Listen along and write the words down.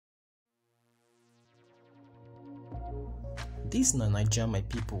This na Naija, my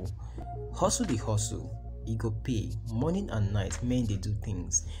people. Hustle the hustle, e go pay. Morning and night, men they do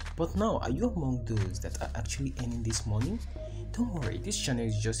things. But now, are you among those that are actually earning this money? Don't worry, this channel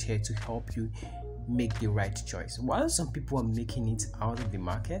is just here to help you make the right choice. While some people are making it out of the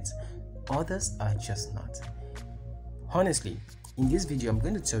market, others are just not. Honestly, in this video, I'm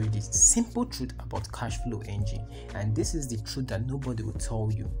going to tell you the simple truth about Cashflow engine, and this is the truth that nobody will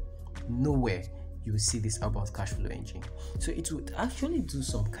tell you. Nowhere you will see this about Cashflow engine. So it would actually do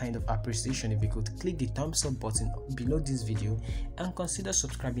some kind of appreciation if you could click the thumbs up button below this video and consider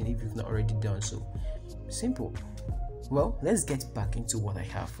subscribing if you've not already done so. Simple. Well, let's get back into what I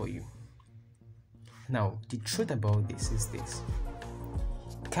have for you. Now, the truth about this is this.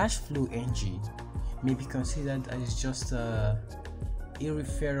 Cashflow engine may be considered as just a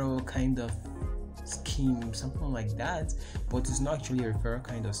referral kind of scheme, something like that, but it's not actually a referral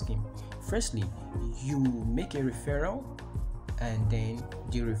kind of scheme. Firstly, you make a referral, and then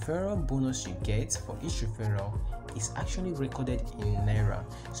the referral bonus you get for each referral is actually recorded in naira,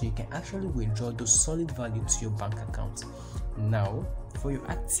 so you can actually withdraw those solid value to your bank account. Now, for your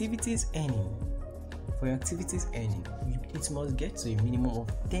activities earning, it must get to a minimum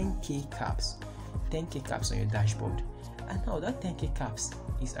of 10k caps on your dashboard. And now that 10k caps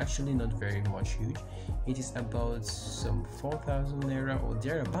is actually not very much huge. It is about some 4,000 naira or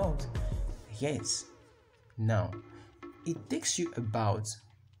thereabout. Yes. Now, it takes you about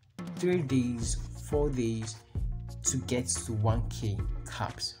 3 days, 4 days to get to 1k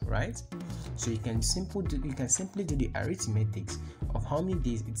caps, right? So you can simply do the arithmetics of how many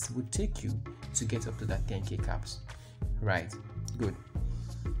days it would take you to get up to that 10k caps, right? Good.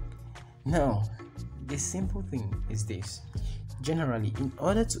 Now, the simple thing is this. Generally, in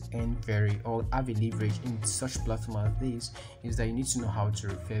order to earn or have a leverage in such platform as this, is that you need to know how to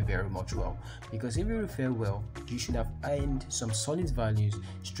refer very much well. Because if you refer well, you should have earned some solid values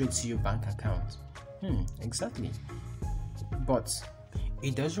straight to your bank account. Exactly. But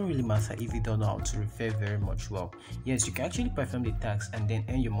it doesn't really matter if you don't know how to refer very much well. Yes, you can actually perform the task and then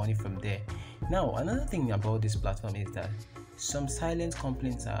earn your money from there. Now, another thing about this platform is that some silent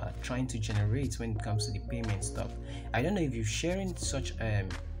complaints are trying to generate when it comes to the payment stuff. I don't know if you're sharing such a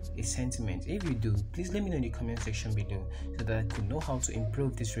sentiment. If you do, please let me know in the comment section below so that I could know how to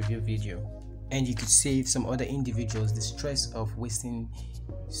improve this review video, and you could save some other individuals the stress of wasting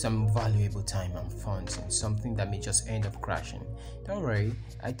some valuable time and funds in something that may just end up crashing. Don't worry,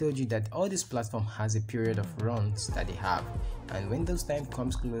 I told you that all this platform has a period of runs that they have, and when those time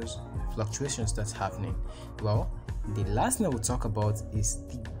comes close, fluctuation starts happening. Well, the last thing I will talk about is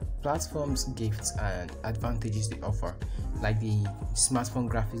the platform's gifts and advantages they offer, like the smartphone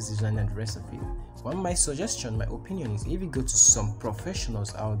graphics design and the rest of it. My suggestion, my opinion is, if you go to some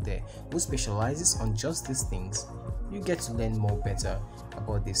professionals out there who specializes on just these things, you get to learn more better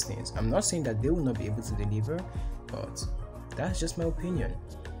about these things. I'm not saying that they will not be able to deliver, but that's just my opinion.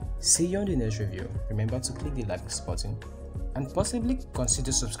 See you on the next review. Remember to click the like button and possibly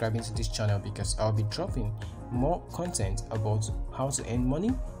consider subscribing to this channel, because I'll be dropping more content about how to earn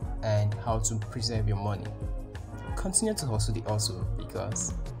money and how to preserve your money. Continue to hustle the hustle,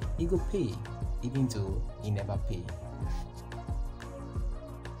 because it will pay even though it never pay.